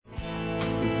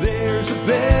a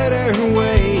better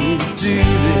way to do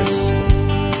this.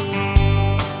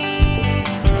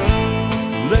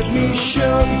 Let me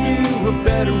show you a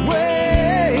better way.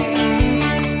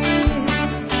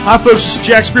 Hi folks, this is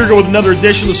Jack Spirko with another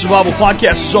edition of the Survival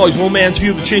Podcast. As always, one man's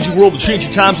view of the changing world, the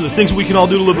changing times, and the things that we can all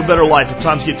do to live a better life if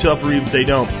times get tough or even if they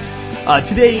don't.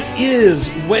 Today is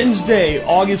Wednesday,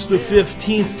 August the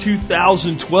 15th,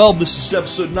 2012. This is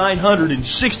episode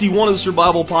 961 of the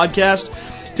Survival Podcast.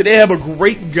 Today I have a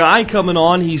great guy coming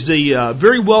on. He's a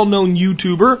very well-known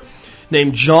YouTuber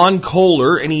named John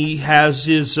Kohler, and he has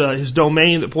his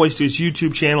domain that points to his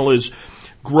YouTube channel is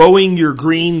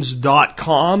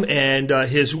growingyourgreens.com, and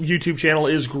his YouTube channel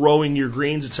is Growing Your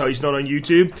Greens. It's how he's known on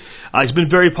YouTube. He's been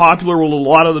very popular with a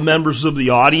lot of the members of the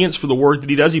audience for the work that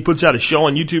he does. He puts out a show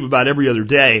on YouTube about every other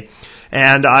day,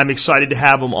 and I'm excited to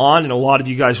have him on, and a lot of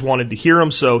you guys wanted to hear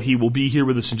him, so he will be here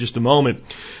with us in just a moment.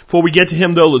 Before we get to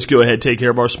him, though, let's go ahead and take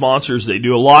care of our sponsors. They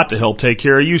do a lot to help take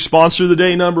care of you. Sponsor of the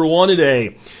day number one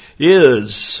today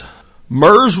is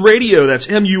Murs Radio. That's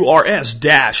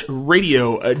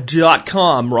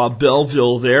MURS-radio.com. Rob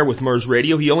Belleville there with Murs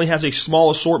Radio. He only has a small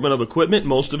assortment of equipment,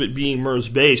 most of it being Murs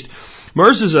based.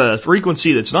 Murs is a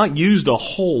frequency that's not used a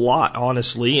whole lot,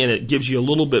 honestly, and it gives you a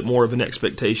little bit more of an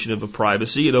expectation of a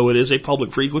privacy, though it is a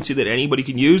public frequency that anybody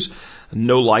can use.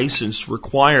 No license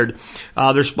required.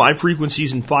 There's 5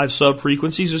 frequencies and 5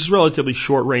 sub-frequencies. This is relatively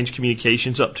short-range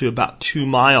communications up to about 2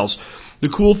 miles. The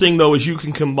cool thing, though, is you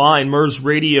can combine Murs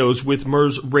radios with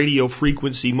Murs radio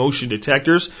frequency motion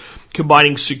detectors,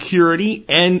 combining security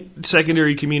and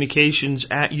secondary communications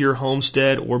at your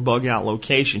homestead or bug-out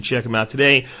location. Check them out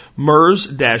today,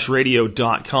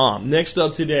 murs-radio.com. Next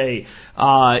up today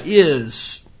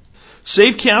is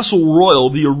Safe Castle Royal,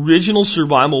 the original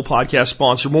Survival Podcast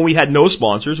sponsor, when we had no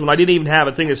sponsors, when I didn't even have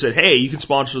a thing that said, hey, you can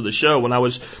sponsor the show, when I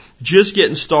was just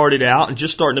getting started out and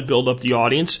just starting to build up the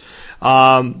audience.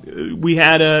 We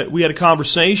had a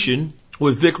conversation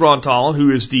with Vic Rontala, who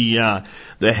is the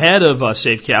head of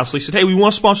Safe Castle. He said, hey, we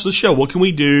want to sponsor the show. What can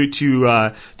we do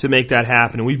to make that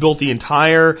happen? And we built the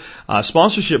entire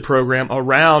sponsorship program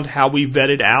around how we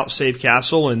vetted out Safe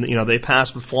Castle, and they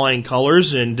passed with flying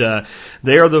colors, and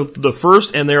they are the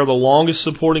first and they are the longest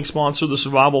supporting sponsor of the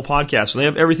Survival Podcast. And they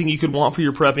have everything you could want for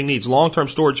your prepping needs: long-term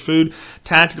storage, food,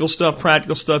 tactical stuff,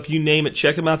 practical stuff, you name it.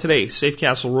 Check them out today, Safe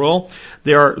Castle Royal.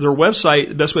 Their website,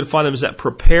 the best way to find them is at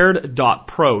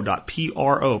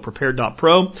prepared.pro,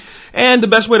 prepared.pro. And the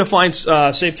best way to find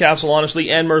Safe Castle,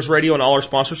 honestly, and Murs Radio and all our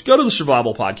sponsors, go to the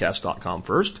survivalpodcast.com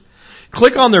first.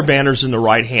 Click on their banners in the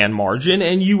right-hand margin,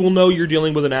 and you will know you're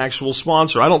dealing with an actual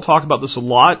sponsor. I don't talk about this a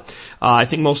lot. I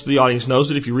think most of the audience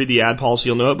knows it. If you read the ad policy,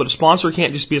 you'll know it. But a sponsor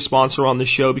can't just be a sponsor on this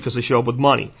show because they show up with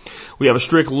money. We have a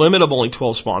strict limit of only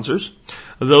 12 sponsors.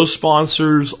 Those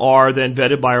sponsors are then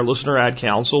vetted by our listener ad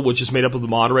council, which is made up of the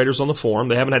moderators on the forum.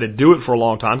 They haven't had to do it for a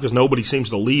long time because nobody seems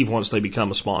to leave once they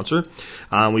become a sponsor.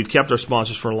 We've kept our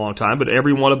sponsors for a long time, but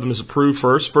every one of them is approved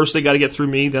first. First they got to get through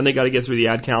me, then they got to get through the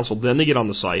ad council, then they get on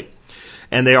the site.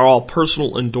 And they are all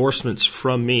personal endorsements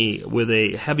from me with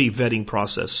a heavy vetting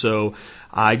process. So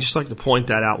I just like to point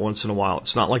that out once in a while.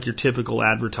 It's not like your typical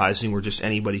advertising where just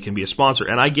anybody can be a sponsor.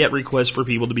 And I get requests for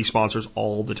people to be sponsors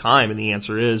all the time. And the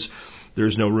answer is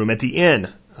there's no room at the inn.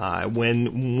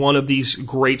 When one of these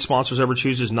great sponsors ever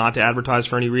chooses not to advertise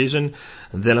for any reason,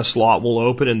 then a slot will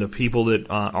open and the people that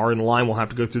are in line will have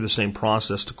to go through the same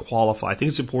process to qualify. I think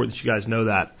it's important that you guys know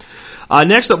that.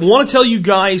 Next up, I want to tell you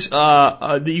guys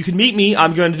that you can meet me.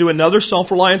 I'm going to do another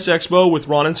Self-Reliance Expo with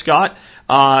Ron and Scott.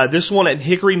 This one at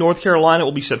Hickory, North Carolina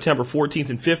will be September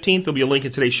 14th and 15th. There'll be a link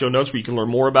in today's show notes where you can learn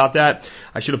more about that.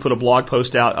 I should have put a blog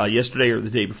post out yesterday or the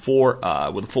day before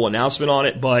with a full announcement on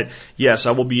it. But yes,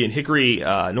 I will be in Hickory,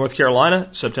 North Carolina,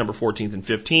 September 14th and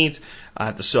 15th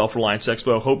at the Self-Reliance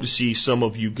Expo. Hope to see some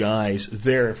of you guys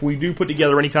there. If we do put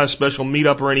together any kind of special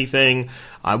meetup or anything,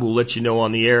 I will let you know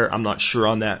on the air. I'm not sure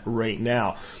on that right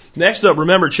now. Next up,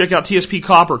 remember, check out TSP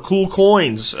Copper, cool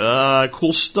coins,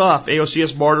 cool stuff,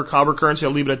 AOCS barter, copper currency,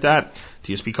 I'll leave it at that,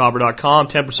 tspcopper.com,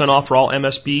 10% off for all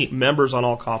MSB members on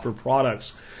all copper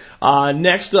products.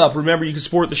 Next up, remember, you can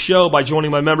support the show by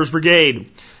joining my Members Brigade.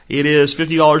 It is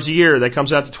 $50 a year. That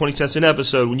comes out to 20 cents an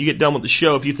episode. When you get done with the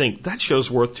show, if you think that show's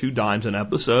worth 2 dimes an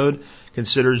episode,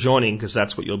 consider joining, because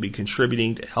that's what you'll be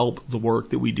contributing to help the work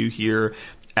that we do here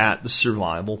at the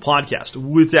Survival Podcast.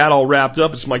 With that all wrapped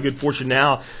up, it's my good fortune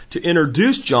now to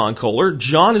introduce John Kohler.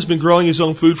 John has been growing his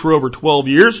own food for over 12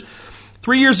 years.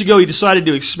 3 years ago, he decided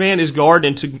to expand his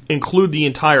garden to include the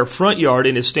entire front yard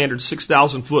in his standard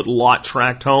 6,000-foot lot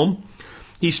tract home.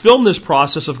 He's filmed this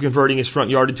process of converting his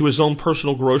front yard into his own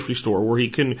personal grocery store where he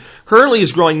currently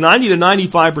is growing 90 to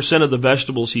 95% of the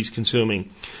vegetables he's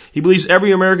consuming. He believes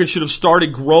every American should have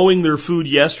started growing their food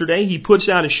yesterday. He puts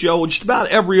out a show just about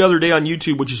every other day on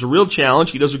YouTube, which is a real challenge.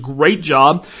 He does a great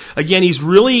job. Again, he's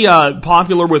really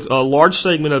popular with a large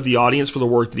segment of the audience for the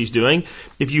work that he's doing.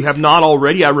 If you have not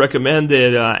already, I recommend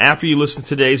that after you listen to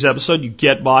today's episode, you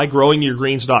get by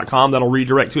growingyourgreens.com. That'll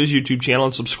redirect to his YouTube channel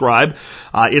and subscribe.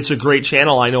 It's a great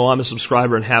channel. I know I'm a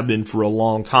subscriber and have been for a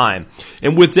long time.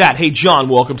 And with that, hey, John,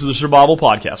 welcome to the Survival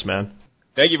Podcast, man.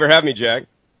 Thank you for having me, Jack.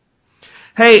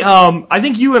 Hey, I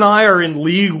think you and I are in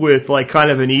league with like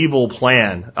kind of an evil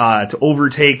plan to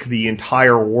overtake the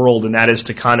entire world, and that is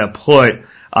to kind of put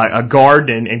a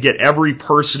garden and get every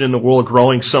person in the world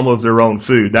growing some of their own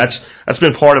food. That's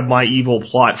been part of my evil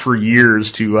plot for years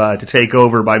to take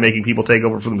over by making people take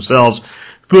over for themselves.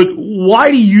 But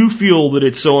why do you feel that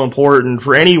it's so important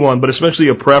for anyone, but especially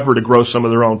a prepper, to grow some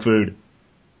of their own food?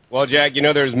 Well, Jack,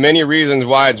 there's many reasons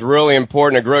why it's really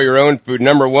important to grow your own food.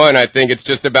 Number one, I think it's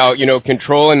just about,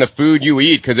 controlling the food you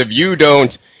eat, because if you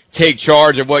don't take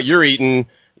charge of what you're eating,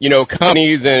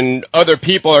 companies and other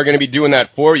people are going to be doing that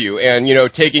for you. And,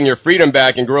 taking your freedom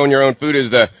back and growing your own food is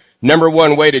the number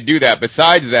one way to do that.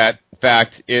 Besides that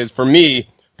fact is, for me,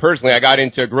 personally, I got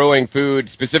into growing food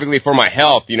specifically for my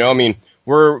health.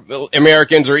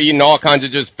 Americans are eating all kinds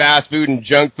of just fast food and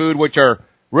junk food, which are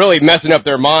really messing up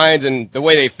their minds and the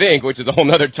way they think, which is a whole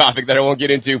other topic that I won't get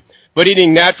into. But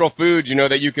eating natural foods,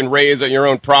 that you can raise on your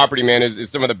own property, man, is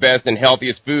some of the best and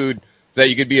healthiest food, so that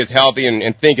you could be as healthy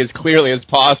and think as clearly as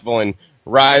possible and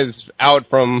rise out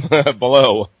from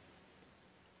below.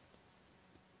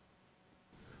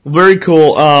 Very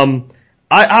cool.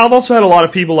 I've also had a lot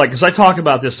of people, because I talk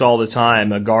about this all the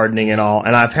time, gardening and all,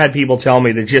 and I've had people tell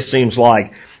me that it just seems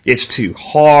like it's too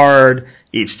hard,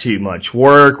 it's too much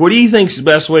work. What do you think is the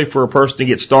best way for a person to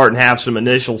get started and have some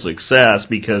initial success?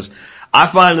 Because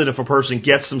I find that if a person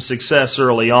gets some success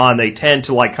early on, they tend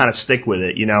to kind of stick with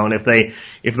it, and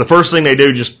if the first thing they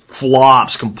do just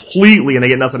flops completely and they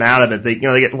get nothing out of it, they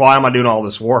get, why am I doing all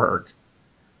this work?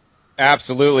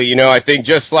 Absolutely. I think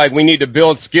just like we need to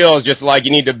build skills, just like you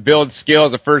need to build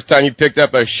skills the first time you picked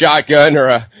up a shotgun or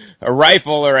a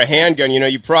rifle or a handgun, you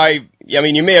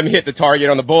may have hit the target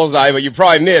on the bullseye, but you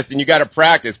probably missed, and you got to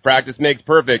practice. Practice makes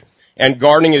perfect. And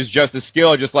gardening is just a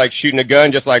skill, just like shooting a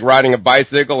gun, just like riding a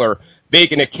bicycle or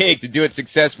baking a cake. To do it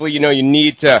successfully, you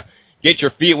need to get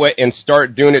your feet wet and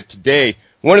start doing it today.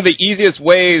 One of the easiest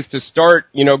ways to start,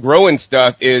 growing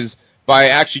stuff is by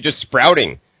actually just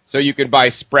sprouting. So you could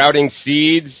buy sprouting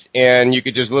seeds, and you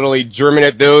could just literally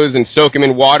germinate those and soak them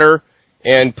in water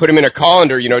and put them in a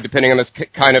colander, depending on the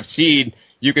kind of seed.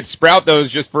 You could sprout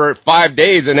those just for 5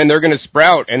 days, and then they're going to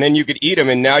sprout, and then you could eat them,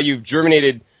 and now you've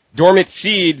germinated dormant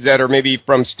seeds that are maybe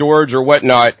from storage or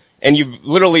whatnot, and you've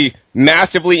literally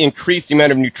massively increased the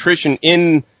amount of nutrition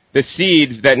in the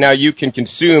seeds that now you can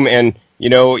consume, and,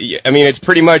 it's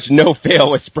pretty much no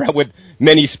fail with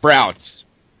many sprouts.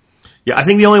 Yeah, I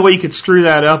think the only way you could screw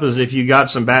that up is if you got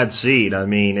some bad seed.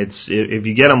 If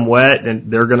you get them wet, then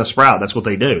they're going to sprout. That's what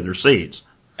they do. They're seeds.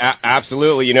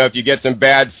 Absolutely. If you get some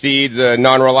bad seeds,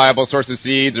 non-reliable source of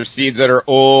seeds, or seeds that are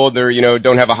old, or,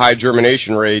 don't have a high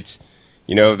germination rate,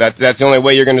 that's the only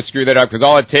way you're going to screw that up, because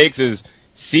all it takes is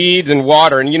seeds and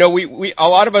water. And, we a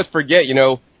lot of us forget,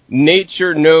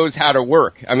 nature knows how to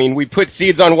work. We put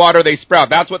seeds on water, they sprout.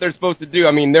 That's what they're supposed to do.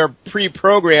 They're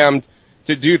pre-programmed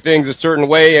to do things a certain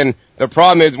way, and the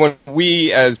problem is when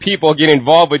we as people get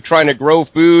involved with trying to grow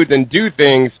foods and do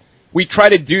things, we try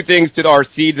to do things to our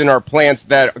seeds and our plants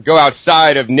that go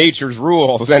outside of nature's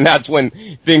rules, and that's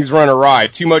when things run awry.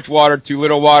 Too much water, too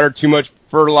little water, too much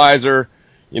fertilizer,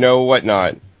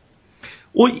 whatnot.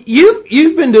 Well,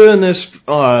 you've been doing this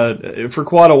for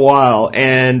quite a while,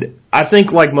 and I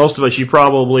think like most of us, you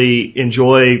probably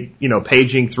enjoy,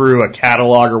 paging through a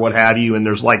catalog or what have you, and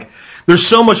there's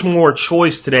so much more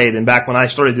choice today than back when I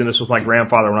started doing this with my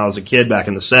grandfather when I was a kid back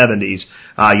in the 70s.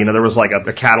 There was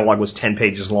the catalog was 10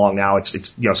 pages long. Now it's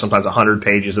sometimes 100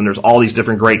 pages, and there's all these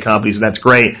different great companies, and that's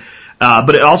great.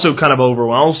 But it also kind of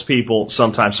overwhelms people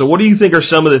sometimes. So what do you think are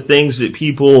some of the things that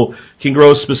people can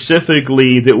grow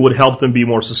specifically that would help them be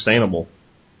more sustainable?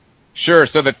 Sure.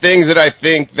 So the things that I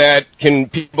think that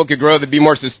people could grow to be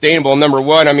more sustainable, number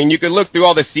one, you could look through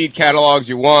all the seed catalogs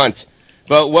you want,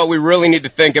 but what we really need to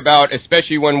think about,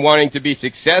 especially when wanting to be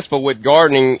successful with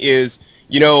gardening, is,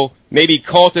 maybe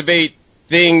cultivate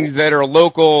things that are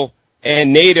local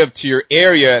and native to your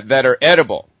area that are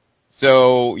edible.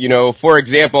 So, for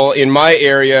example, in my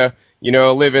area,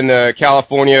 live in the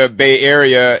California Bay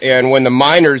Area, and when the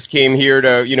miners came here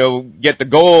to, get the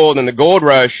gold and the gold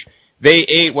rush, they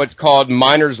ate what's called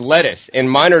miner's lettuce. And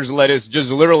miner's lettuce just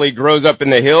literally grows up in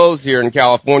the hills here in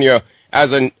California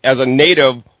as a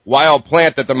native wild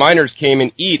plant that the miners came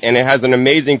and eat, and it has an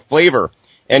amazing flavor.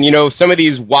 And some of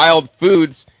these wild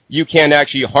foods, you can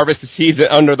actually harvest the seeds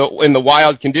in the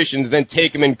wild conditions, then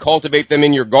take them and cultivate them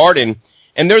in your garden.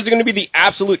 And those are going to be the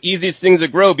absolute easiest things to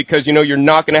grow because, you're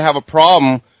not going to have a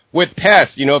problem with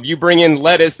pests. If you bring in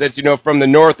lettuce that's, from the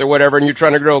north or whatever, and you're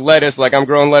trying to grow lettuce like I'm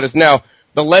growing lettuce now,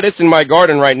 the lettuce in my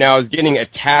garden right now is getting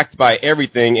attacked by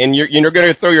everything, and you're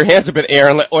going to throw your hands up in the air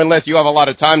unless you have a lot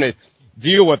of time to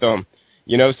deal with them.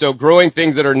 So growing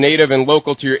things that are native and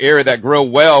local to your area that grow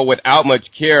well without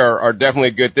much care are definitely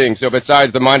a good thing. So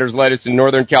besides the miner's lettuce in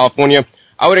Northern California,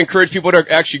 I would encourage people to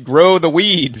actually grow the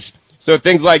weeds. So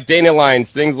things like dandelions,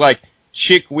 things like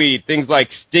chickweed, things like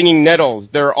stinging nettles,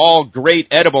 they're all great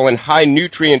edible and high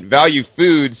nutrient value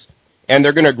foods, and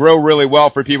they're going to grow really well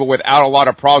for people without a lot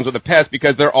of problems with the pests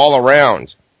because they're all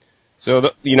around.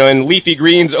 So, and leafy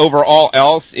greens over all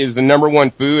else is the number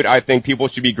one food I think people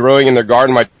should be growing in their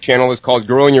garden. My channel is called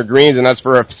Growing Your Greens, and that's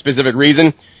for a specific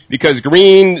reason. Because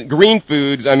green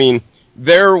foods,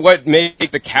 they're what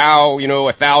make the cow,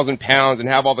 1,000 pounds and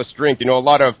have all the strength. A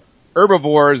lot of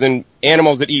herbivores and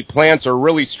animals that eat plants are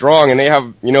really strong, and they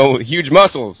have, huge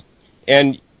muscles.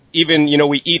 And even,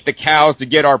 we eat the cows to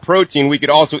get our protein. We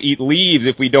could also eat leaves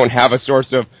if we don't have a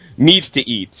source of meats to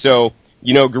eat. So,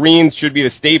 greens should be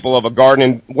the staple of a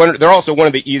garden. And they're also one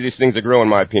of the easiest things to grow, in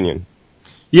my opinion.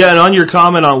 Yeah, and on your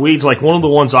comment on weeds, one of the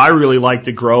ones I really like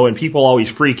to grow, and people always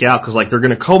freak out because, they're going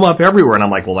to come up everywhere, and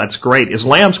I'm like, well, that's great, is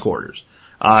lamb's quarters.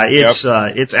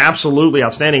 It's absolutely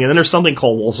outstanding. And then there's something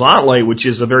called Walzantle, which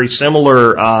is a very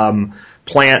similar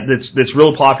plant that's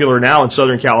real popular now in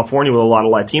Southern California with a lot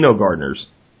of Latino gardeners.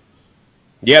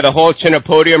 Yeah, the whole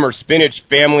Chenopodium or spinach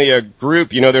family group,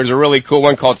 there's a really cool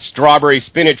one called strawberry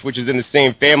spinach, which is in the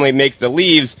same family, makes the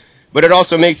leaves, but it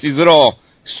also makes these little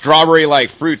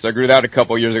strawberry-like fruits. I grew that a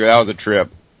couple years ago. That was a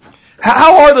trip.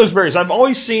 How are those berries? I've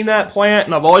always seen that plant,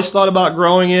 and I've always thought about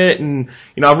growing it, and,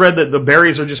 I've read that the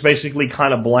berries are just basically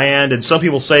kind of bland, and some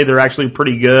people say they're actually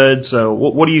pretty good, so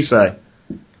what do you say?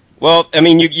 Well,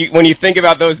 when you think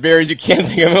about those berries, you can't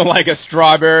think of them like a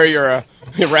strawberry or a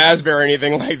raspberry or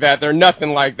anything like that. They're nothing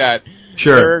like that.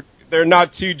 Sure. They're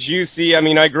not too juicy.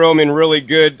 I grow them in really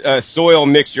good soil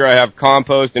mixture. I have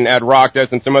compost and add rock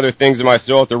dust and some other things in my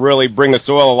soil to really bring the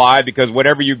soil alive, because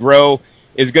whatever you grow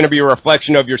is going to be a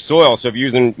reflection of your soil. So if you're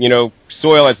using,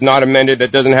 soil that's not amended,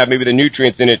 that doesn't have maybe the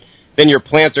nutrients in it, then your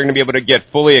plants are going to be able to get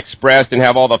fully expressed and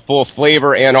have all the full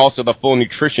flavor and also the full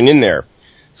nutrition in there.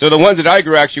 So the ones that I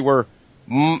grew actually were,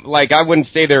 I wouldn't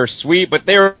say they're sweet, but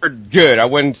they were good. I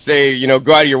wouldn't say,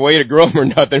 go out of your way to grow them or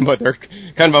nothing, but they're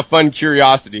kind of a fun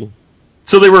curiosity.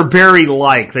 So they were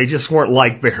berry-like. They just weren't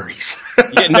like berries.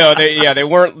 They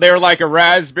weren't. They were like a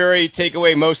raspberry. Take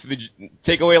away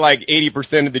like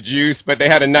 80% of the juice, but they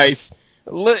had a nice,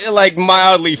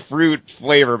 mildly fruit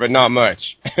flavor, but not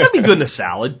much. That'd be good in a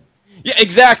salad. Yeah,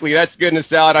 exactly. That's good in a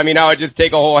salad. I would just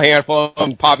take a whole handful of them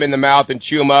and pop them in the mouth and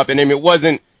chew them up, and it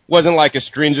wasn't like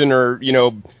astringent or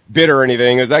bitter or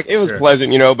anything. It was Sure.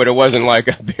 pleasant, but it wasn't like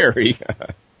a berry.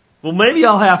 Well, maybe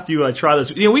I'll have to try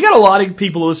this. We got a lot of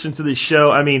people who listen to this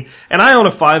show. And I own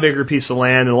a 5-acre piece of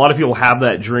land, and a lot of people have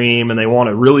that dream, and they want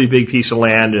a really big piece of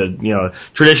land,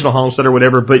 traditional homestead or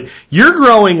whatever. But you're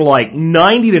growing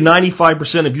 90 to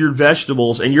 95% of your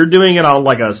vegetables, and you're doing it on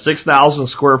a 6,000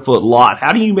 square foot lot.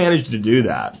 How do you manage to do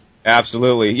that?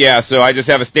 Absolutely. Yeah, so I just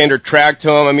have a standard tract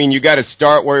home. You got to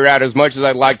start where you're at. As much as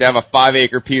I'd like to have a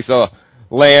 5-acre piece of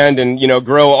land and,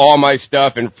 grow all my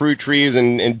stuff and fruit trees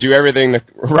and do everything the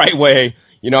right way.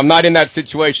 I'm not in that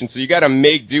situation, so you got to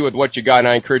make do with what you got, and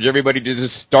I encourage everybody to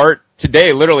just start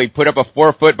today, literally put up a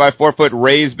 4-foot by 4-foot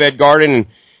raised bed garden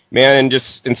and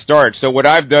start. So what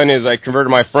I've done is I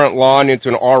converted my front lawn into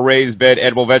an all raised bed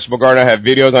edible vegetable garden. I have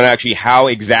videos on actually how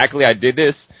exactly I did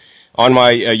this on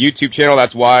my YouTube channel.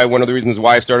 That's one of the reasons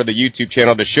why I started the YouTube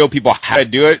channel, to show people how to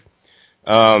do it.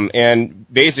 And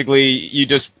basically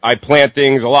I plant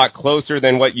things a lot closer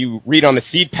than what you read on the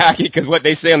seed packet, because what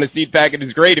they say on the seed packet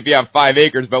is great if you have 5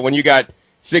 acres, but when you got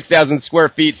 6,000 square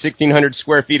feet, 1,600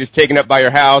 square feet is taken up by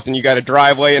your house, and you got a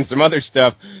driveway and some other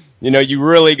stuff, you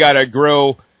really gotta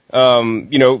grow,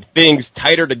 things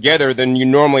tighter together than you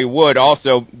normally would.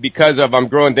 Also, because I'm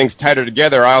growing things tighter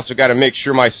together, I also gotta make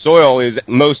sure my soil is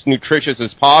most nutritious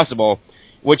as possible,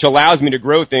 which allows me to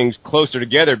grow things closer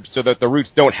together so that the roots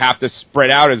don't have to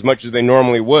spread out as much as they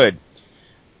normally would.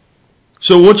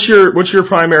 So what's your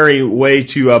primary way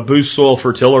to boost soil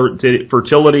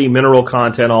fertility, mineral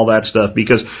content, all that stuff?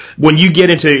 Because when you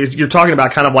get into, if you're talking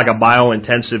about kind of like a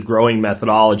bio-intensive growing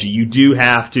methodology, you do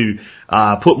have to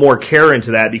put more care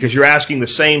into that because you're asking the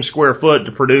same square foot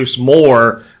to produce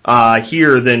more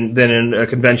here than in a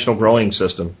conventional growing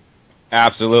system.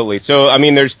 Absolutely. So, I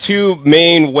mean, there's two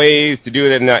main ways to do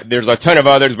it, and there's a ton of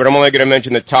others, but I'm only going to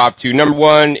mention the top two. Number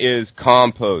one is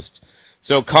compost.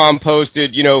 So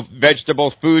composted,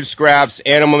 vegetables, food scraps,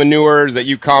 animal manures that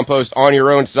you compost on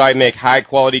your own site, make high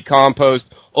quality compost,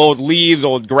 old leaves,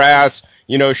 old grass,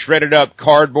 shredded up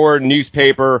cardboard,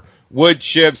 newspaper, wood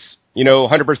chips,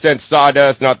 100%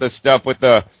 sawdust, not the stuff with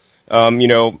the,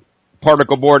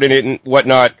 particle board in it and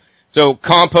whatnot. So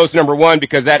compost number one,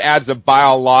 because that adds the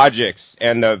biologics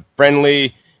and the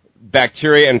friendly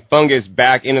bacteria and fungus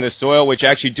back into the soil, which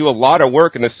actually do a lot of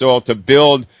work in the soil to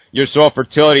build your soil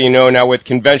fertility. Now with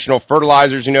conventional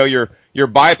fertilizers, you're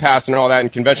bypassing all that,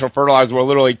 and conventional fertilizer will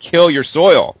literally kill your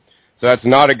soil. So that's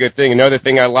not a good thing. Another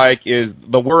thing I like is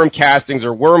the worm castings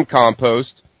or worm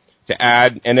compost to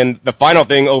add. And then the final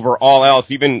thing over all else,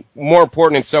 even more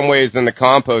important in some ways than the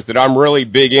compost that I'm really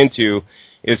big into,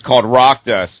 is called rock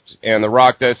dust. And the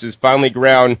rock dust is finely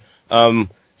ground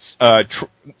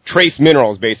trace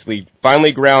minerals, basically.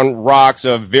 Finely ground rocks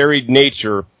of varied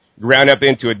nature ground up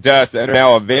into a dust that are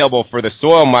now available for the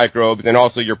soil microbes and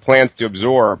also your plants to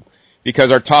absorb.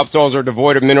 Because our topsoils are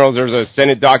devoid of minerals, there's a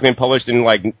Senate document published in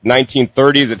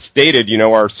 1930s that stated,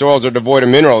 our soils are devoid of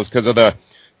minerals because of the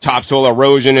topsoil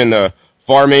erosion and the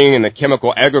farming and the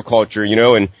chemical agriculture,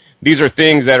 and these are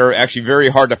things that are actually very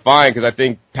hard to find because I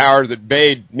think powers that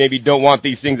be maybe don't want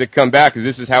these things to come back because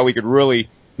this is how we could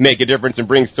really make a difference and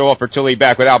bring soil fertility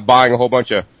back without buying a whole bunch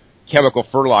of chemical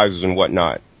fertilizers and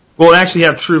whatnot. Well, actually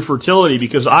have true fertility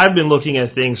because I've been looking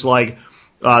at things like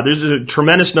there's a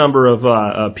tremendous number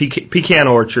of pecan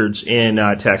orchards in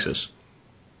Texas,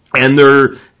 and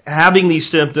they're having these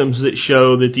symptoms that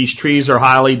show that these trees are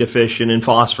highly deficient in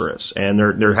phosphorus, and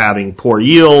they're having poor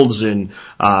yields and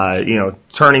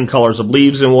turning colors of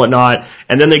leaves and whatnot.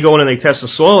 And then they go in and they test the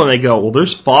soil and they go, well,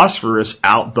 there's phosphorus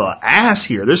out the ass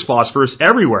here. There's phosphorus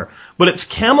everywhere, but it's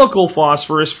chemical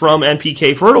phosphorus from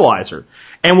NPK fertilizer.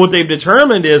 And what they've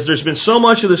determined is there's been so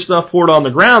much of this stuff poured on the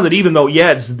ground that even though,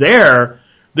 it's there,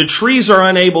 the trees are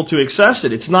unable to access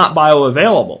it. It's not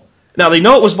bioavailable. Now, they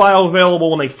know it was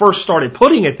bioavailable when they first started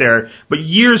putting it there, but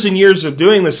years and years of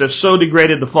doing this have so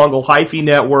degraded the fungal hyphae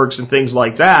networks and things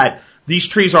like that, these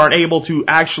trees aren't able to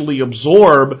actually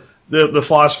absorb the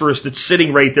phosphorus that's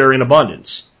sitting right there in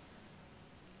abundance.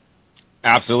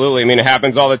 Absolutely. I mean, it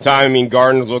happens all the time. I mean,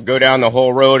 gardens will go down the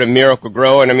whole road of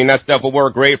Miracle-Gro, and I mean, that stuff will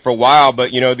work great for a while,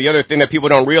 but, the other thing that people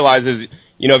don't realize is,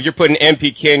 if you're putting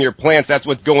NPK in your plants, that's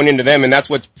what's going into them, and that's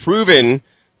what's proven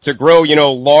to grow,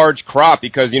 large crop,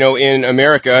 because, in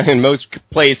America, in most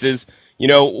places,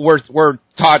 we're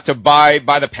taught to buy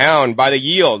by the pound, by the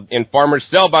yield, and farmers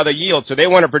sell by the yield, so they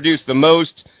want to produce the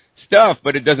most stuff,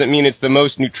 but it doesn't mean it's the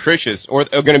most nutritious or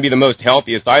going to be the most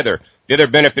healthiest either. The other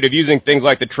benefit of using things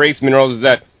like the trace minerals is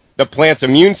that the plant's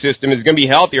immune system is going to be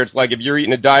healthier. It's like if you're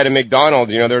eating a diet of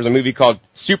McDonald's, there's a movie called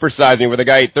Super Size Me where the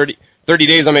guy ate 30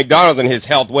 days on McDonald's and his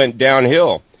health went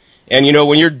downhill. And,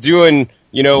 when you're doing,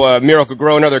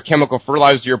 Miracle-Gro and other chemical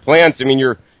fertilizers to your plants, I mean,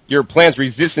 your plant's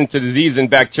resistant to disease and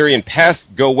bacteria and pests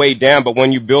go way down, but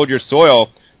when you build your soil,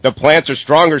 the plants are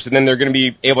stronger, so then they're going to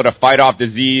be able to fight off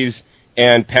disease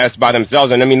and pests by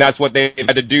themselves. And I mean, that's what they've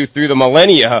had to do through the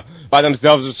millennia by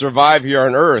themselves to survive here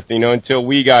on Earth, until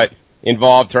we got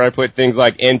involved trying to put things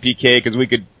like NPK because we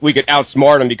could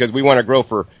outsmart them because we want to grow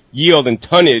for yield and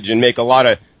tonnage and make a lot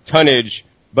of tonnage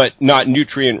but not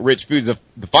nutrient-rich foods.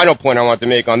 The final point I want to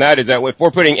make on that is that if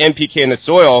we're putting NPK in the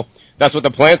soil, that's what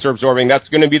the plants are absorbing. That's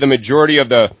going to be the majority of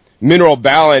the mineral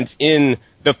balance in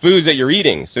the foods that you're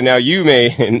eating. So now you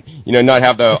may, not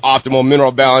have the optimal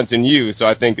mineral balance in you. So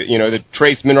I think, the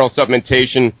trace mineral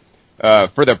supplementation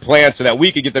for the plants so that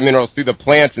we could get the minerals through the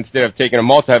plants instead of taking a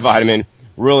multivitamin,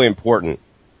 really important.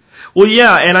 Well,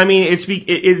 yeah, and I mean,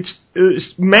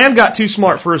 it's man got too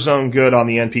smart for his own good on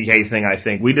the NPK thing, I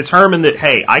think. We determined that,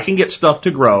 hey, I can get stuff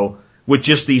to grow with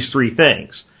just these three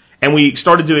things. And we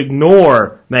started to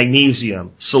ignore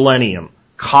magnesium, selenium,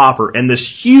 copper, and this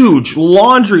huge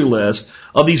laundry list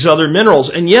of these other minerals.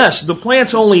 And yes, the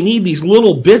plants only need these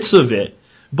little bits of it,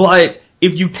 but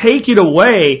if you take it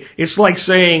away, it's like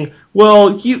saying,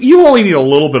 well, you only need a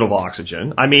little bit of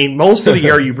oxygen. I mean, most of the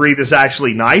air you breathe is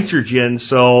actually nitrogen,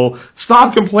 so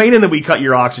stop complaining that we cut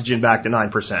your oxygen back to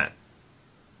 9%.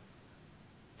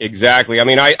 Exactly. I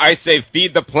mean, I say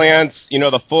feed the plants,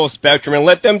 the full spectrum and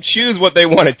let them choose what they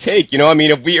want to take. I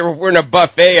mean, if we're in a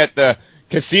buffet at the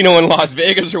casino in Las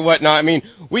Vegas or whatnot. I mean,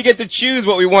 we get to choose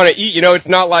what we want to eat. You know, it's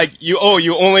not like you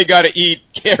only got to eat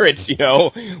carrots. You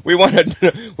know, we want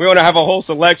to have a whole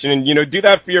selection, and do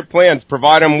that for your plants.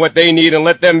 Provide them what they need, and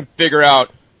let them figure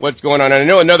out what's going on. And I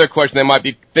know another question they might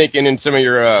be thinking in some of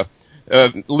your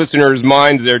listeners'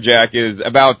 minds there, Jack, is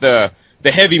about the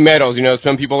heavy metals.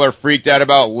 Some people are freaked out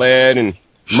about lead and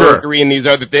mercury and these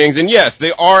other things. And yes,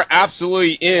 they are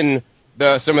absolutely in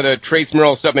some of the trace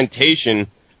mineral supplementation.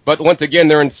 But once again,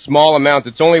 they're in small amounts.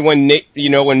 It's only when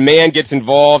man gets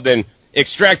involved and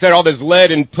extracts out all this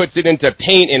lead and puts it into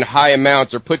paint in high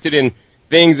amounts or puts it in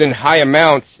things in high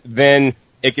amounts, then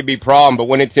it could be a problem. But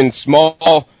when it's in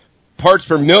small parts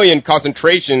per million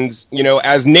concentrations,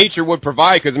 as nature would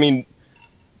provide, because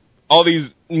all these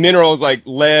minerals like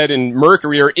lead and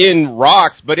mercury are in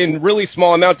rocks, but in really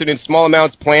small amounts, and in small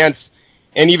amounts, plants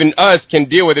and even us can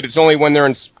deal with it. It's only when they're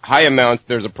in high amounts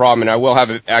there's a problem, and I will have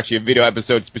actually a video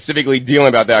episode specifically dealing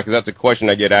about that, because that's a question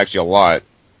I get actually a lot.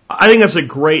 I think that's a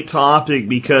great topic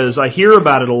because I hear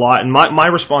about it a lot, and my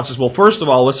response is, well, first of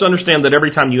all, let's understand that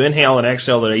every time you inhale and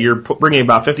exhale today, you're bringing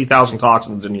about 50,000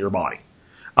 toxins into your body.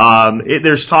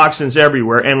 There's toxins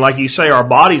everywhere, and like you say, our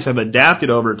bodies have adapted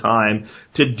over time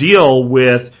to deal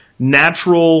with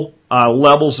natural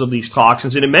levels of these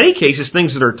toxins, and in many cases,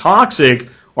 things that are toxic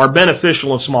are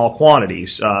beneficial in small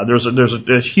quantities. There's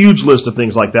a huge list of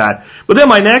things like that. But then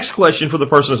my next question for the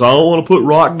person is, I don't want to put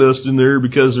rock dust in there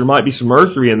because there might be some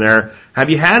mercury in there. Have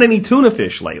you had any tuna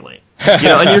fish lately?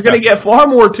 And you're going to get far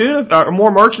more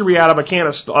more mercury out of a can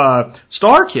of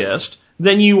Starkist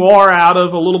than you are out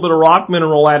of a little bit of rock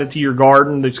mineral added to your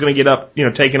garden that's going to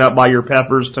get taken up by your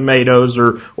peppers, tomatoes,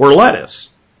 or lettuce.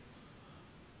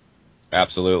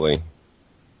 Absolutely.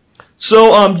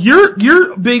 So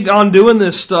you're big on doing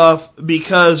this stuff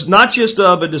because not just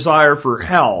of a desire for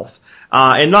health,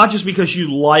 and not just because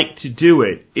you like to do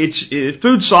it.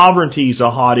 Food sovereignty is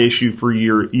a hot issue for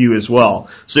you as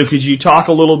well. So could you talk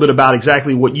a little bit about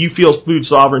exactly what you feel food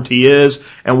sovereignty is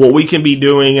and what we can be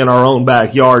doing in our own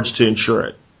backyards to ensure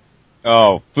it?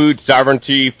 Oh, food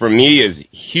sovereignty for me is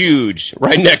huge.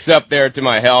 Right next up there to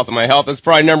my health. And my health is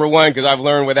probably number one, because I've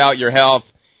learned without your health,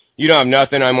 you don't have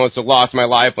nothing. I almost lost my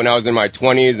life when I was in my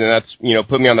 20s, and that's,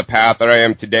 put me on the path that I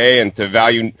am today, and to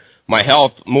value my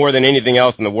health more than anything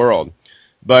else in the world.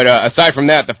 But aside from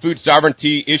that, the food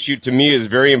sovereignty issue to me is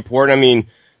very important.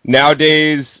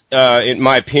 Nowadays, in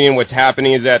my opinion, what's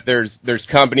happening is that there's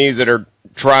companies that are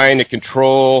trying to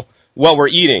control what we're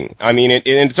eating.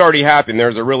 It's already happened.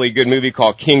 There's a really good movie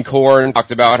called King Corn,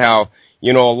 talks about how,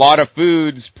 a lot of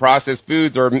foods, processed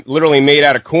foods, are literally made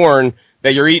out of corn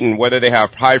that you're eating, whether they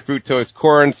have high fructose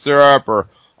corn syrup or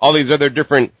all these other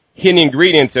different hidden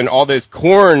ingredients, and all this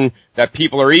corn that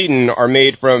people are eating are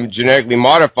made from genetically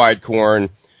modified corn,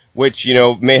 which,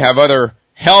 may have other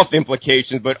health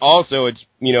implications, but also it's,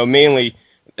 mainly,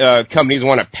 companies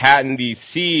want to patent these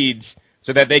seeds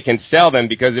so that they can sell them,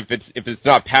 because if it's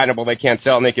not patentable, they can't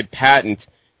sell, and they could patent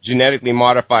genetically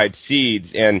modified seeds.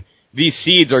 And these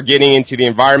seeds are getting into the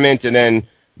environment, and then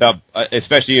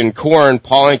especially in corn,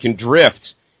 pollen can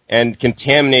drift and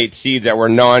contaminate seeds that were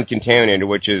non-contaminated,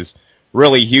 which is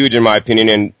really huge in my opinion.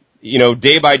 And,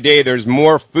 day by day, there's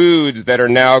more foods that are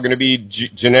now going to be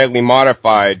genetically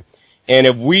modified. And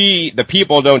if we, the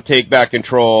people, don't take back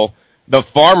control, the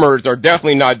farmers are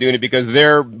definitely not doing it, because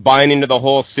they're buying into the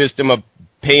whole system of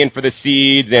paying for the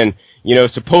seeds and,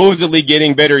 supposedly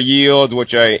getting better yields,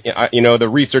 which the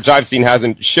research I've seen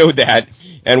hasn't showed that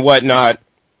and whatnot.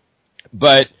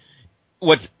 But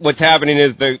what's happening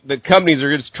is the companies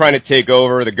are just trying to take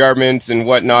over. The governments and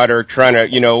whatnot are trying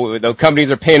to, the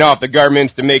companies are paying off the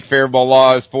governments to make favorable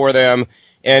laws for them.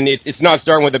 And it's not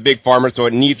starting with the big farmers, so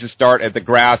it needs to start at the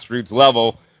grassroots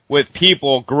level with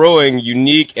people growing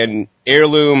unique and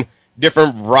heirloom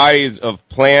different varieties of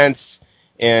plants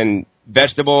and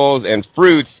vegetables and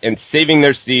fruits, and saving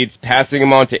their seeds, passing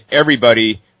them on to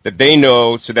everybody that they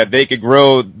know, so that they could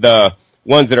grow the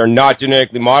ones that are not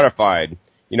genetically modified.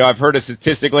 I've heard a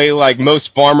statistically, like, most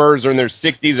farmers are in their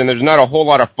 60s, and there's not a whole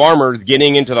lot of farmers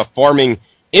getting into the farming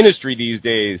industry these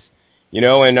days.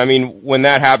 And when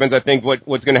that happens, I think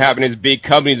what's going to happen is big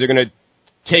companies are going to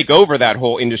take over that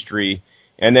whole industry.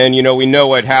 And then, we know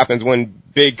what happens when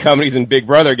big companies and Big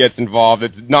Brother gets involved.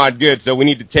 It's not good. So we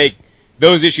need to take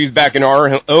those issues back in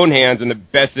our own hands. And the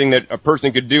best thing that a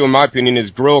person could do, in my opinion, is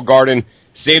grow a garden,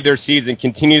 save their seeds, and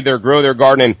continue to grow their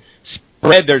garden, and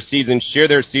spread their seeds and share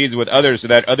their seeds with others, so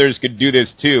that others could do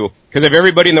this too. Because if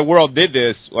everybody in the world did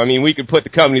this, we could put the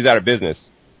companies out of business.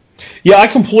 Yeah, I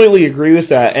completely agree with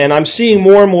that. And I'm seeing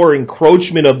more and more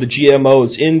encroachment of the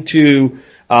GMOs into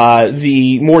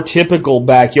the more typical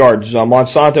backyards.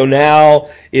 Monsanto now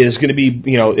is going to be,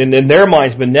 in their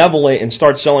minds, benevolent and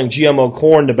start selling GMO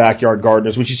corn to backyard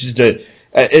gardeners, which is just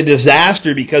a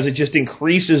disaster because it just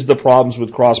increases the problems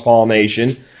with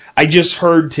cross-pollination. I just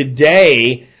heard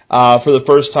today, for the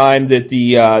first time, that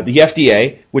the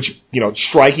FDA, which,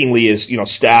 strikingly is,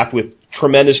 staffed with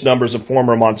tremendous numbers of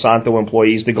former Monsanto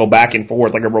employees that go back and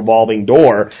forth like a revolving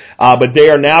door, but they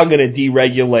are now going to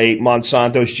deregulate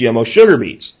Monsanto's GMO sugar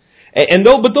beets.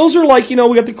 But those are like, we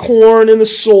got the corn and the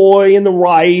soy and the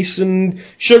rice, and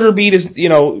sugar beet is,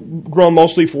 grown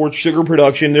mostly for sugar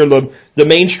production. They're the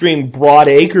mainstream broad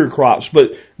acre crops, but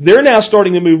they're now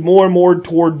starting to move more and more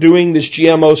toward doing this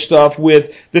GMO stuff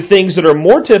with the things that are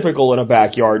more typical in a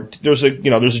backyard. There's a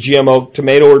GMO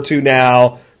tomato or two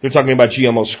now. They're talking about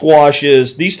GMO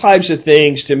squashes. These types of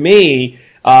things, to me,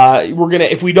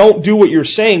 if we don't do what you're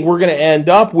saying, we're gonna end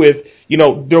up with,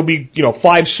 there'll be,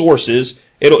 5 sources.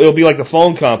 It'll be like the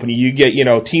phone company. You get,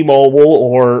 T-Mobile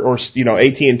or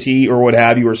AT&T or what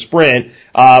have you, or Sprint,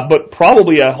 but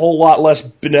probably a whole lot less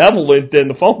benevolent than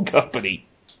the phone company.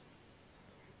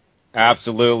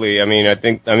 Absolutely. I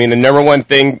think the number one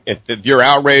thing, if you're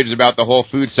outraged about the whole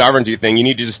food sovereignty thing, you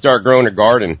need to just start growing a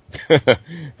garden.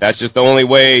 That's just the only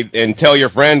way, and tell your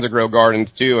friends to grow gardens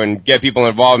too, and get people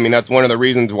involved. That's one of the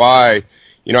reasons why,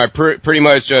 I pretty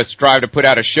much strive to put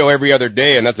out a show every other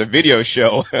day, and that's a video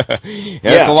show. And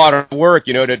That's a lot of work,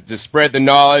 to spread the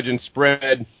knowledge and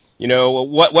spread,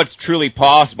 what's truly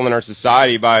possible in our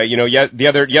society by,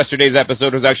 yesterday's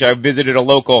episode was actually, I visited a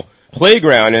local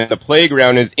playground, and the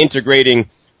playground is integrating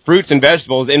fruits and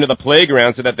vegetables into the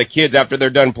playground so that the kids, after they're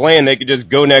done playing, they could just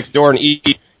go next door and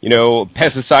eat,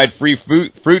 pesticide-free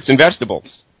fruits and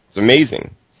vegetables. It's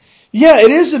amazing. Yeah,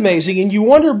 it is amazing, and you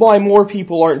wonder why more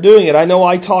people aren't doing it. I know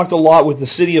I talked a lot with the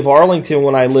city of Arlington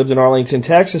when I lived in Arlington,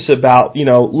 Texas, about,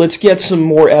 let's get some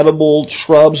more edible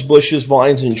shrubs, bushes,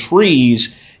 vines, and trees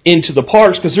into the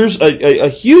parks, because there's a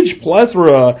huge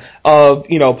plethora of,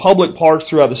 public parks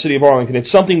throughout the city of Arlington. It's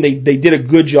something they did a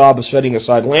good job of setting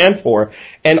aside land for.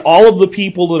 And all of the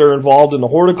people that are involved in the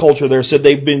horticulture there said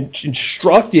they've been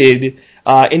instructed,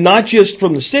 and not just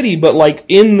from the city, but like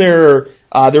in their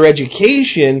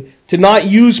education, to not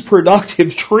use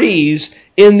productive trees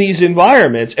in these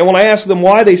environments. And when I asked them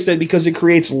why, they said because it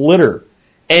creates litter.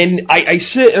 And I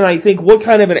sit and I think, what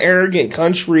kind of an arrogant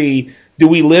country do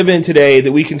we live in today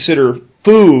that we consider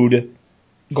food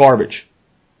garbage?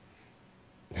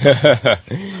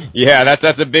 Yeah,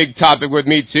 that's a big topic with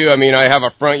me too. I have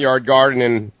a front yard garden,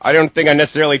 and I don't think I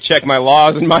necessarily checked my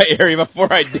laws in my area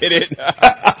before I did it.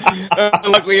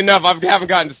 Luckily enough, I haven't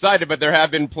gotten cited, but there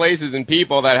have been places and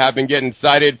people that have been getting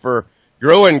cited for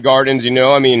growing gardens.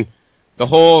 The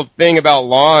whole thing about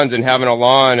lawns and having a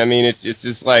lawn, it's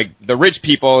just like the rich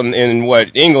people in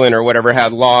England or whatever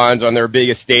had lawns on their big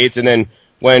estates, and then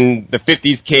when the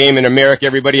 50s came in America,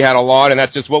 everybody had a lawn, and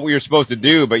that's just what we were supposed to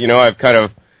do. But, I've kind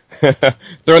of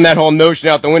thrown that whole notion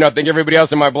out the window. I think everybody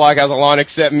else in my block has a lawn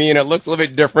except me, and it looks a little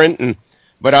bit different,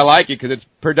 but I like it because it's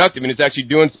productive and it's actually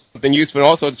doing something useful, and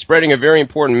also it's spreading a very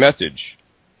important message.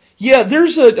 Yeah,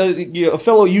 there's a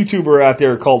fellow YouTuber out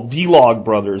there called Vlog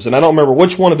Brothers, and I don't remember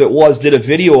which one of it was, did a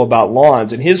video about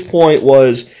lawns, and his point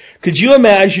was, could you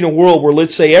imagine a world where,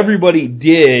 let's say, everybody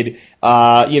did,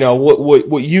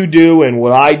 what you do and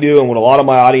what I do and what a lot of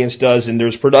my audience does, and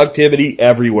there's productivity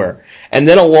everywhere. And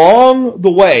then along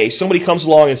the way, somebody comes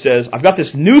along and says, I've got this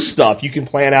new stuff you can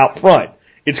plant out front.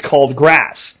 It's called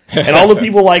grass. And all the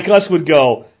people like us would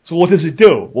go, so what does it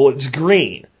do? Well, it's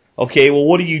green. Okay, well,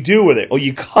 what do you do with it? Well,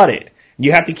 you cut it.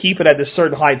 You have to keep it at a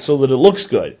certain height so that it looks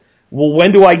good. Well,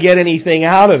 when do I get anything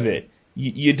out of it?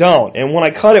 You don't. And when I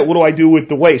cut it, what do I do with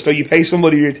the waste? So you pay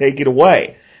somebody to take it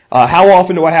away. How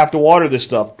often do I have to water this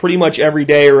stuff? Pretty much every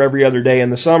day or every other day in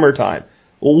the summertime.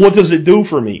 Well, what does it do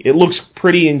for me? It looks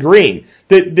pretty and green.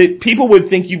 That people would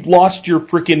think you've lost your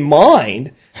freaking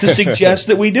mind to suggest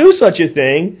that we do such a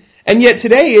thing, and yet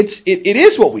today it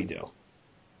is what we do.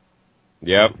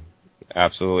 Yep.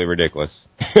 Absolutely ridiculous.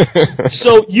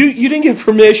 So you didn't get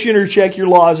permission or check your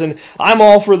laws, and I'm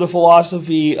all for the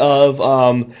philosophy of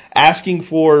asking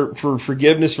for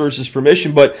forgiveness versus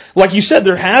permission. But like you said,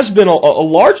 there has been a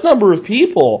large number of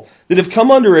people that have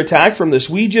come under attack from this.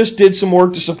 We just did some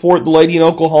work to support the lady in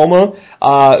Oklahoma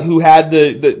who had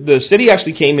the city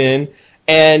actually came in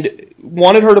and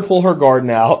wanted her to pull her garden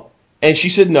out, and she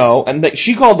said no, and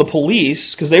she called the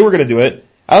police because they were going to do it.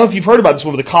 I don't know if you've heard about this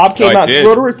one, but the cop came out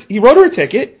and he wrote her a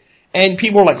ticket, and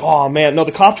people were like, oh man, no,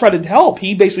 the cop tried to help.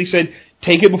 He basically said,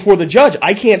 take it before the judge.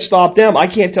 I can't stop them. I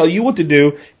can't tell you what to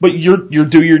do, but you're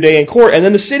due your day in court. And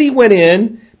then the city went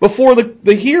in before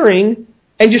the hearing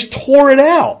and just tore it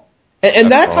out.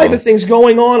 And that type of thing's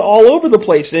going on all over the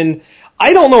place. And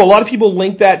I don't know, a lot of people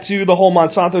link that to the whole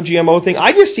Monsanto GMO thing.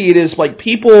 I just see it as like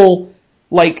people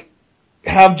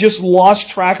have just lost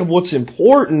track of what's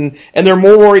important, and they're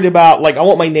more worried about, like, I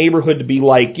want my neighborhood to be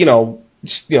like,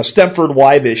 Stepford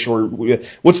Wife-ish, or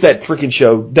what's that freaking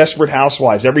show? Desperate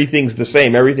Housewives. Everything's the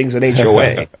same. Everything's an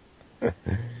HOA.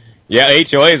 Yeah,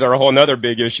 HOAs are a whole nother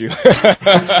big issue.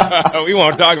 We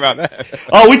won't talk about that.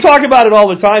 Oh, we talk about it all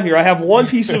the time here. I have one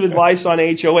piece of advice on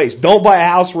HOAs. Don't buy a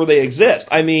house where they exist.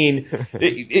 I mean,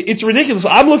 it's ridiculous.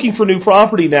 I'm looking for new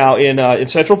property now in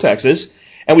Central Texas,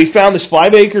 and we found this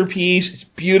 5-acre piece. It's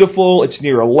beautiful. It's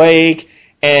near a lake,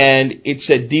 and it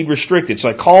said deed restricted. So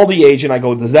I call the agent. I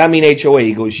go, does that mean HOA?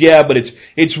 He goes, yeah, but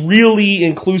it's really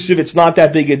inclusive. It's not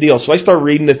that big a deal. So I start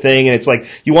reading the thing, and it's like,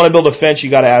 you want to build a fence,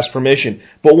 you got to ask permission.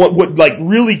 But what like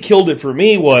really killed it for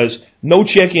me was no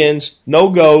chickens, no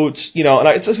goats, and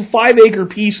it's a 5-acre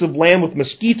piece of land with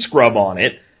mesquite scrub on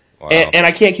it. Wow. And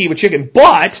I can't keep a chicken,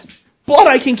 but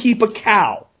I can keep a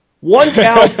cow. One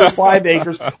cow for 5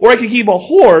 acres, or I can keep a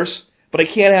horse, but I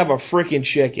can't have a frickin'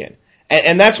 chicken.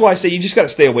 And that's why I say you just got to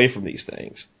stay away from these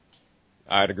things.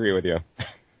 I'd agree with you.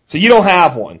 So you don't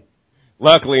have one?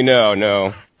 Luckily,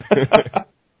 no.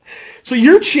 So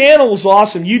your channel is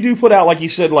awesome. You do put out, like you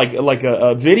said, like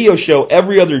a video show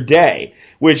every other day,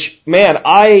 which, man,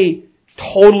 I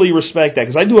totally respect that,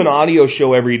 because I do an audio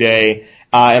show every day,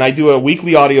 and I do a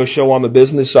weekly audio show on the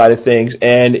business side of things,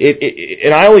 and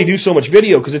and I only do so much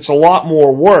video because it's a lot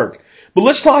more work. But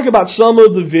let's talk about some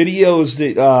of the videos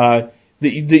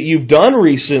that you've done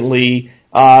recently.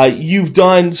 You've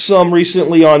done some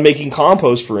recently on making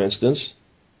compost, for instance.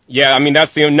 Yeah, I mean,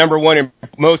 that's the number one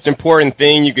most important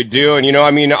thing you could do. And,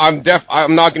 I'm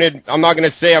not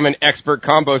gonna say I'm an expert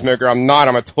compost maker. I'm not.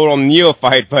 I'm a total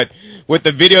neophyte. But with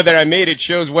the video that I made, it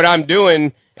shows what I'm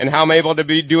doing and how I'm able to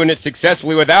be doing it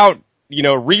successfully without,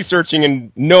 researching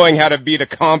and knowing how to be the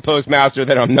compost master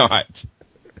that I'm not.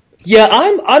 Yeah,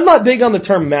 I'm not big on the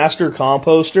term master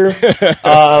composter.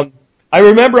 I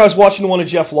remember I was watching one of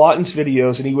Jeff Lawton's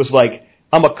videos, and he was like,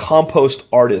 I'm a compost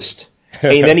artist.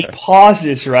 And then he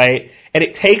pauses, right? And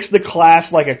it takes the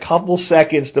class like a couple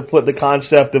seconds to put the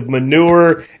concept of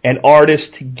manure and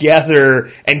artist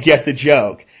together and get the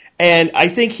joke. And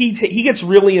I think he gets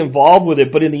really involved with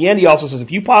it, but in the end he also says,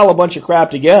 if you pile a bunch of crap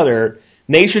together,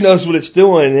 nature knows what it's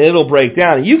doing, and it'll break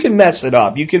down. And you can mess it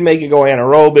up. You can make it go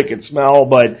anaerobic and smell,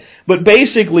 but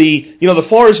basically, the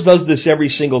forest does this every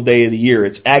single day of the year.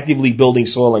 It's actively building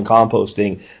soil and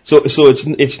composting. So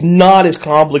it's not as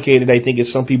complicated, I think,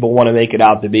 as some people want to make it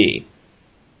out to be.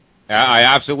 I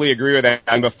absolutely agree with that.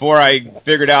 And before I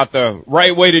figured out the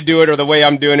right way to do it, or the way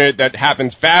I'm doing it that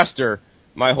happens faster,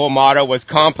 my whole motto was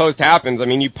compost happens. I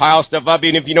mean, you pile stuff up,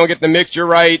 even if you don't get the mixture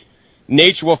right,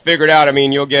 nature will figure it out. I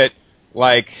mean, you'll get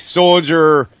like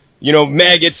soldier,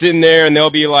 maggots in there, and they'll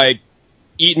be like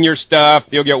eating your stuff.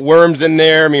 You'll get worms in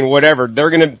there. I mean, whatever.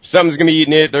 Something's gonna be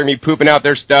eating it. They're gonna be pooping out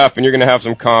their stuff, and you're gonna have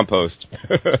some compost.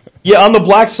 Yeah, on the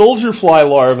black soldier fly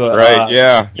larva. Right.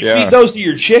 Yeah. You feed those to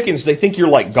your chickens, they think you're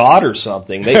like God or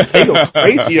something. They go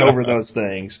crazy over those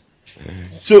things.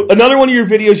 So another one of your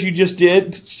videos you just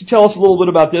did. Tell us a little bit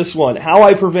about this one. How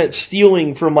I prevent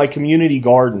stealing from my community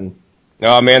garden.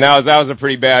 Oh man, that was a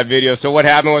pretty bad video. So what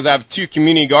happened was I have 2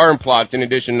 community garden plots in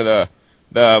addition to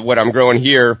the what I'm growing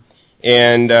here.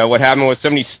 And what happened was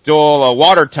somebody stole a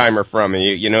water timer from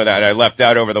me, that I left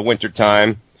out over the winter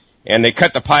time. And they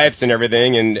cut the pipes and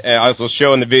everything. And I also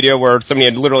show in the video where somebody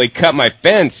had literally cut my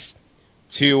fence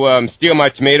to steal my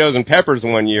tomatoes and peppers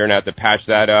one year, and I had to patch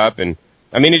that up. And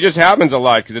I mean, it just happens a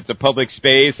lot because it's a public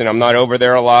space and I'm not over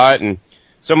there a lot. And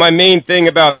so my main thing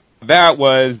about that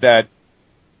was that,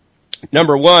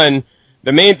 number one,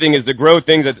 the main thing is to grow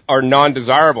things that are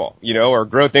non-desirable, or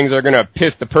grow things that are going to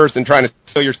piss the person trying to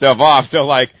steal your stuff off. So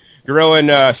like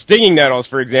growing stinging nettles,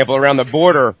 for example, around the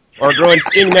border, or growing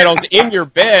stinging nettles in your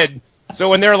bed. So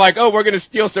when they're like, oh, we're going to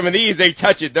steal some of these, they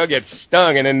touch it, they'll get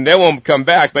stung, and then they won't come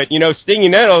back. But,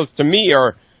 stinging nettles, to me,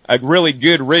 are a really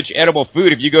good, rich, edible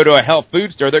food. If you go to a health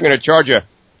food store, they're going to charge you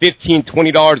 $15,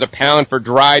 $20 a pound for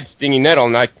dried stinging nettle.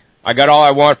 And I got all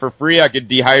I want for free. I could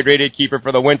dehydrate it, keep it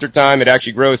for the winter time. It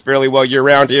actually grows fairly well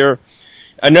year-round here.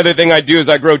 Another thing I do is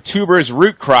I grow tuberous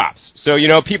root crops. So,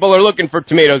 people are looking for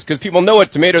tomatoes because people know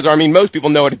what tomatoes are. I mean, most people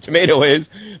know what a tomato is,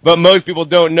 but most people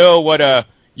don't know what a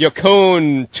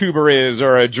yacon tuber is,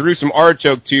 or a Jerusalem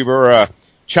artichoke tuber, or a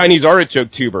Chinese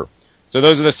artichoke tuber. So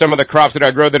those are some of the crops that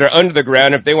I grow that are under the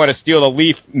ground. If they want to steal the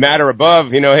leaf matter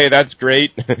above, hey, that's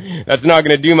great. That's not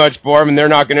going to do much for them, and they're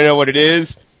not going to know what it is,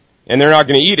 and they're not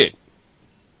going to eat it.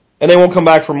 And they won't come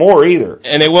back for more either.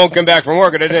 And they won't come back for more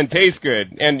because it doesn't taste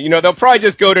good. And, you know, they'll probably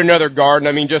just go to another garden.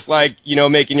 I mean, just like, you know,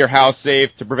 making your house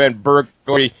safe to prevent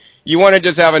burglary. You want to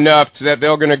just have enough so that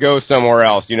they're going to go somewhere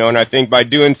else, you know. And I think by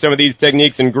doing some of these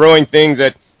techniques and growing things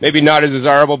that maybe not as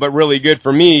desirable but really good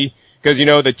for me, because, you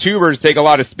know, the tubers take a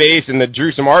lot of space, and the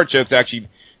Jerusalem artichokes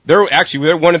they're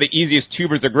one of the easiest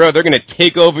tubers to grow. They're going to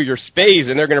take over your space,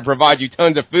 and they're going to provide you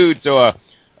tons of food. So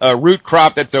a root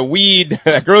crop that's a weed,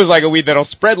 that grows like a weed, that'll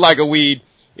spread like a weed,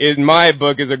 in my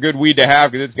book, is a good weed to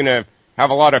have, because it's going to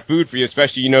have a lot of food for you,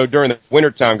 especially, you know, during the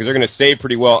wintertime, because they're going to stay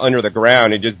pretty well under the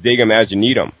ground and just dig them as you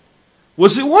need them.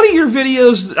 Was it one of your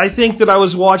videos, I think, that I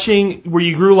was watching where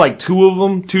you grew like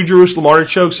two Jerusalem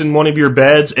artichokes in one of your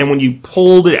beds, and when you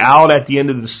pulled it out at the end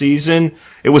of the season,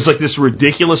 it was like this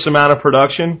ridiculous amount of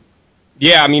production?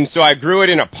 Yeah, I mean, so I grew it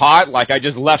in a pot, like I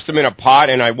just left some in a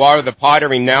pot, and I watered the pot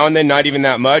every now and then, not even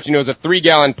that much, and it was a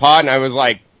 3-gallon pot, and I was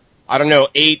like, I don't know,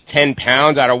 8-10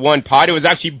 pounds out of one pot. It was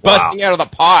actually busting out of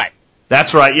the pot.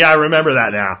 That's right, yeah, I remember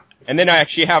that now. And then I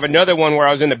actually have another one where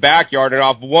I was in the backyard, and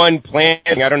off one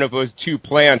planting, I don't know if it was 2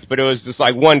 plants, but it was just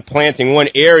like one planting, one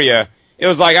area, it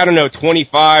was like, I don't know,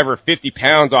 25 or 50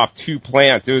 pounds off 2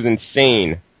 plants. It was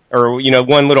insane. Or, you know,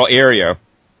 one little area.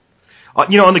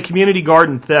 You know, on the community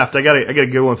garden theft, I got a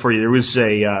good one for you. There was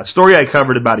a story I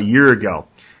covered about a year ago.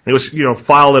 It was, you know,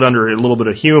 filed it under a little bit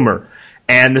of humor.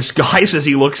 And this guy says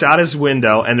he looks out his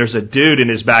window, and there's a dude in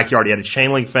his backyard. He had a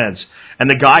chain link fence, and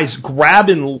the guy's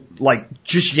grabbing, like,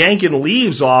 just yanking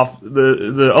leaves off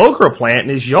the okra plant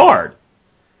in his yard.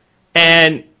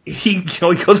 And he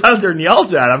goes out there and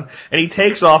yells at him, and he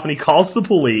takes off and he calls the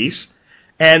police.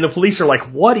 And the police are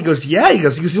like, what? He goes, yeah. He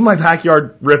goes, in my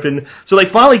backyard ripping. So they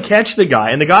finally catch the guy,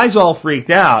 and the guy's all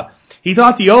freaked out. He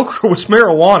thought the okra was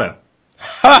marijuana.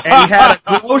 And he had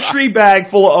a grocery bag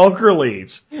full of okra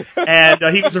leaves. And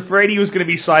he was afraid he was going to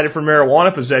be cited for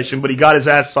marijuana possession, but he got his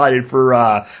ass cited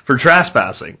for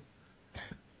trespassing.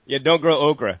 Yeah, don't grow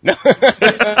okra.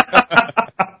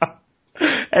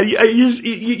 And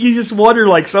you just wonder,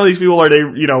 like, some of these people, are they,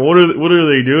 you know, what are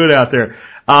they doing out there?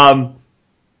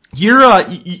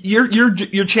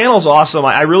 Your channel's awesome.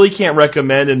 I really can't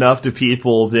recommend enough to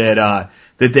people that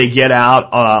they get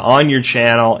out on your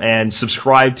channel and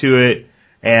subscribe to it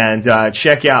and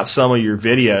check out some of your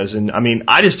videos. And I mean,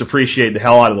 I just appreciate the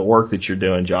hell out of the work that you're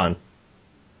doing, John.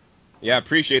 Yeah, I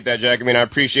appreciate that, Jack. I mean, I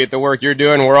appreciate the work you're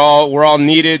doing. We're all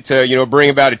needed to, you know, bring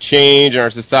about a change in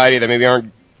our society that maybe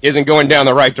isn't going down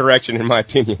the right direction, in my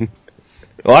opinion.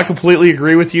 Well, I completely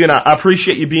agree with you, and I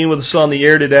appreciate you being with us on the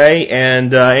air today.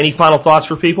 And any final thoughts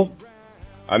for people?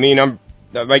 I mean,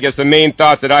 I guess the main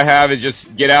thought that I have is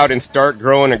just get out and start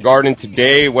growing a garden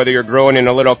today, whether you're growing in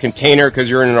a little container because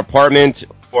you're in an apartment,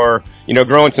 or, you know,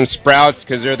 growing some sprouts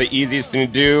because they're the easiest thing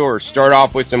to do, or start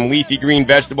off with some leafy green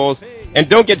vegetables. And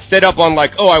don't get set up on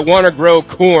like, oh, I want to grow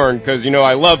corn because, you know,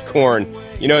 I love corn.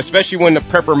 You know, especially when the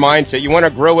prepper mindset, you want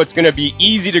to grow what's going to be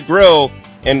easy to grow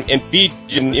and feed,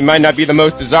 and it might not be the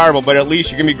most desirable, but at least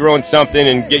you can be growing something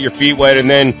and get your feet wet, and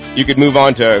then you could move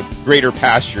on to greater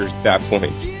pastures at that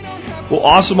point. Well,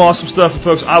 awesome stuff, and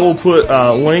folks. I will put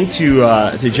a link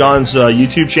to John's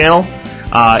YouTube channel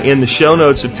in the show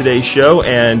notes of today's show,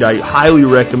 and I highly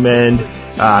recommend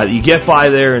you get by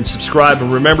there and subscribe.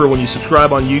 And remember, when you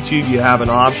subscribe on YouTube, you have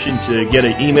an option to get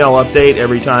an email update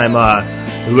every time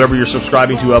whoever you're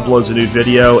subscribing to uploads a new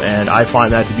video, and I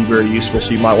find that to be very useful,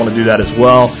 so you might want to do that as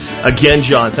well. Again,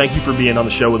 John, thank you for being on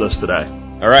the show with us today.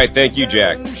 All right, thank you,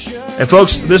 Jack. And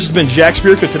folks, this has been Jack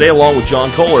Spirka today, along with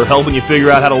John Kohler, helping you figure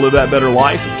out how to live that better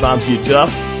life if times get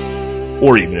tough,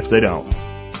 or even if they don't.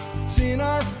 It's in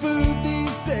our food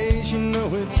these days, you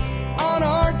know it's on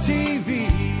our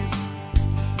TVs.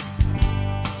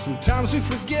 Sometimes we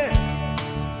forget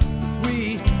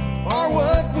we are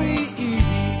what we eat.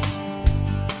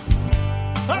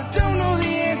 I don't know the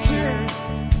answer.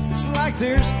 It's like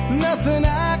there's nothing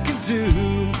I can do.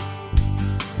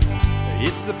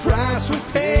 It's the price we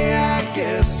pay, I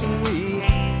guess, when we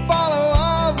follow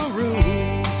all the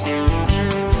rules.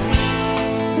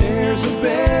 There's a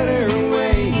better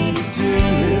way to do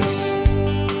this.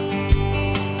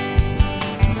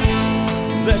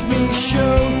 Let me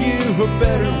show you a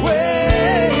better way.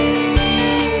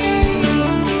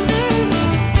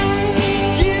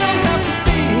 You don't have to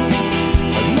be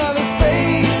another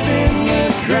face in the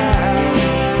crowd.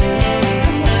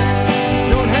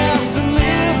 Don't have to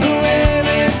live the way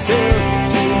they tell you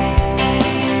to.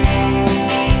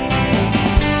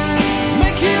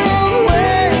 Make your own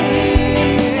way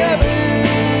and the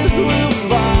others will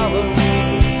follow.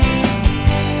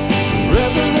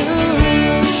 Revolution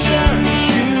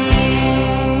you.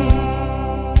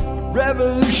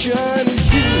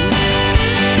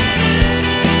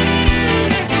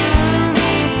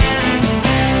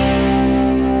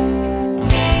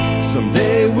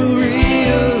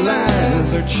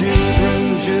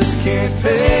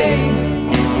 pay.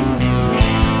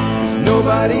 'Cause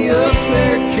nobody up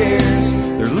there cares.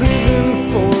 They're living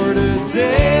for